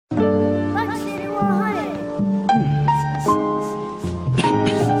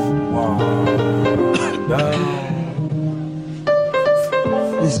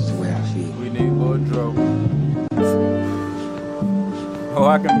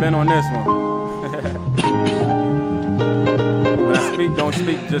been on this one. When I speak, don't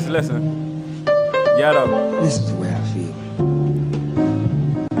speak, just listen. Yellow. This is the way I feel.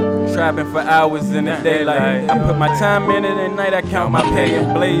 Trapping for hours in the daylight. I put my time in it at night. I count my pay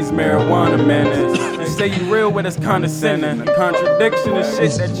and blaze marijuana minutes. You say you real, but it's condescending. A contradiction of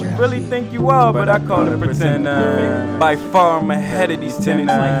shit that you really think you are, but I call it pretending. By far, I'm ahead of these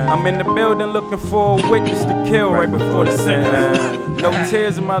tenants. I'm in the building looking for a witness to kill right before the sentence. No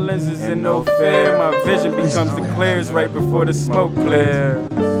tears in my lenses and no fear. My vision becomes the clears right before the smoke clears.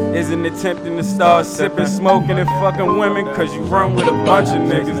 Isn't attempting to start sipping, smoking, and fucking women, cause you run with a bunch of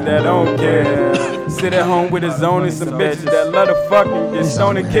niggas that don't care. Sit at home with his own and some bitches that love to fucking get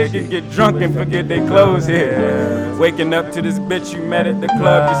stoned and kick and get drunk and forget they clothes here. Waking up to this bitch you met at the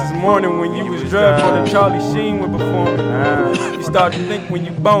club just this morning when you was drugged or the Charlie Sheen was performing. You start to think when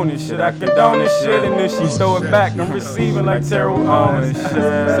you boning, should I condone this shit? And then she throw it back, I'm receiving like terrible omen.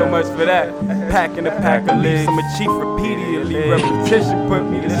 So much for that, packing a pack of lids. I'm a chief repeatedly, repetition put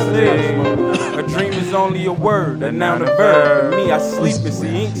me to sleep. A dream is only a word, a noun, a verb. Me, I sleep and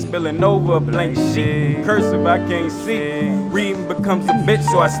see ink spilling over a blank sheet. Cursive I can't see. Reading becomes a bitch,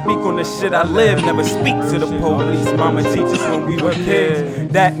 so I speak on the shit I live. Never speak to the police. Mama teach us when we were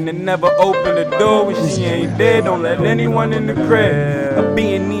kids that and it never open the door when she ain't there. Don't let anyone in the crib. A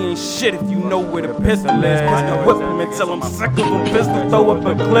B&E ain't shit if you know where the pistol is. Pistol whip him until I'm sick of a pistol. Throw up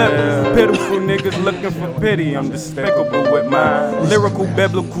a clip. Pitiful niggas looking for pity. I'm despicable with my lyrical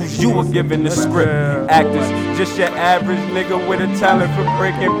biblicals. You were given the script. Actors, just your average nigga with a talent for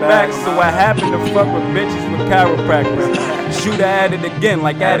breaking back. So I happen to fuck with bitches with chiropractors. Shoot at it again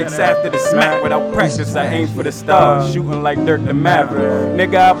like addicts after the smack. Without practice, I aim for the stars. Shooting like Dirk the Maverick.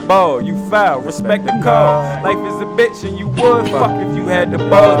 Nigga, I ball, you foul, respect the call. Life is a bitch and you would fuck if you had the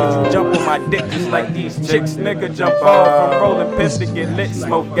balls. But you jump on my dick just like these chicks. Nigga, jump off. I'm rolling piss to get lit.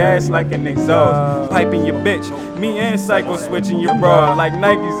 Smoke gas like an exhaust. Piping your bitch. Me and Psycho switching your bra like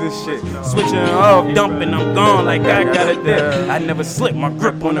Nikes and shit. Switching off, dumping, I'm gone like I got a dip. I never slip my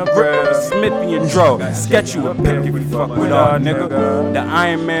grip on the grip of a Smithy and draw. Sketch you a pick if you fuck with all nigga. The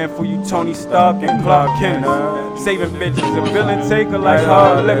Iron Man for you, Tony Stark and Clark Kent. Saving bitches, a villain taker like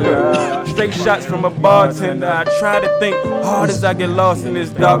hard liquor. Straight shots from a bartender. I try to think hard as I get lost in this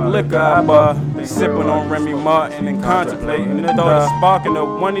dark liquor. I sipping on Remy Martin and contemplating the thought of sparking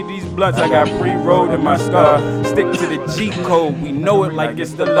up one of these blunts I got pre-rolled in my scar. Stick to the G code, we know it like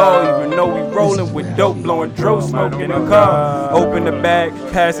it's the law. Even though we rolling with dope, blowing dro smoke in the car. Open the bag,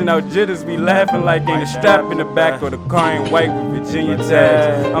 passing out jitters, we laughing like ain't a strap in the back or the car ain't white with Virginia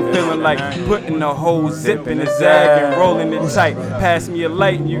tags. I'm feeling like putting the whole zip in the zag and rolling it tight. Pass me a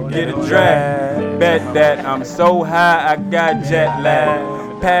light and you get a drag. Bet that I'm so high I got jet lag.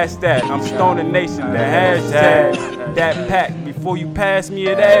 Past that, I'm Stoner Nation, the hashtag. That pack, before you pass me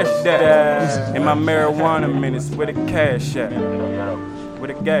at ash that. In my marijuana minutes, where the cash at?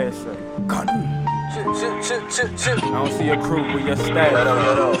 Where the gas at? I don't see your crew with your stash.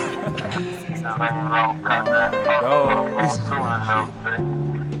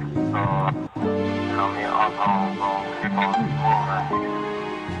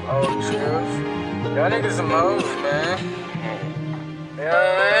 Oh, cheers. Y'all niggas some hoes, man. You know what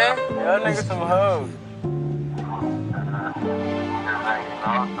I mean? Y'all niggas some hoes.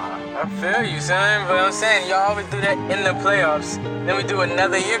 I feel you, son, but I'm saying y'all always do that in the playoffs. Then we do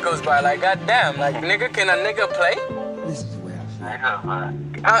another year goes by, like goddamn, like nigga, can a nigga play? This is the way I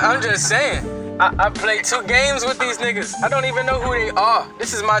feel. I'm just saying, I played 2 games with these niggas. I don't even know who they are.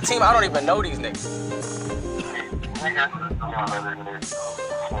 This is my team, I don't even know these niggas.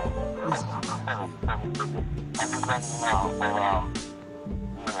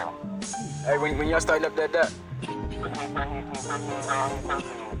 Hey, when y'all starting up that?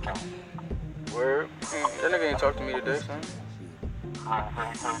 Where? That nigga ain't talk to me today, son.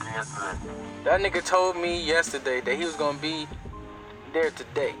 That nigga told me yesterday that he was gonna be there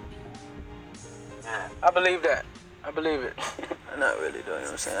today. I believe that. I believe it. Not really though, you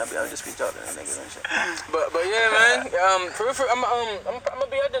know what I'm saying? I'll just be talking to niggas and shit. But yeah, man. I'm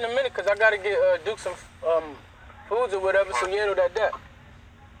gonna be out there in a minute because I gotta get Duke some foods or whatever. So yeah, that.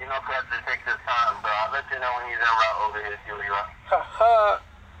 You know, cuz it takes his time, so I'll let you know when he's en route over here, see where you are. Ha ha.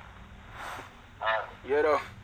 Yeah, though.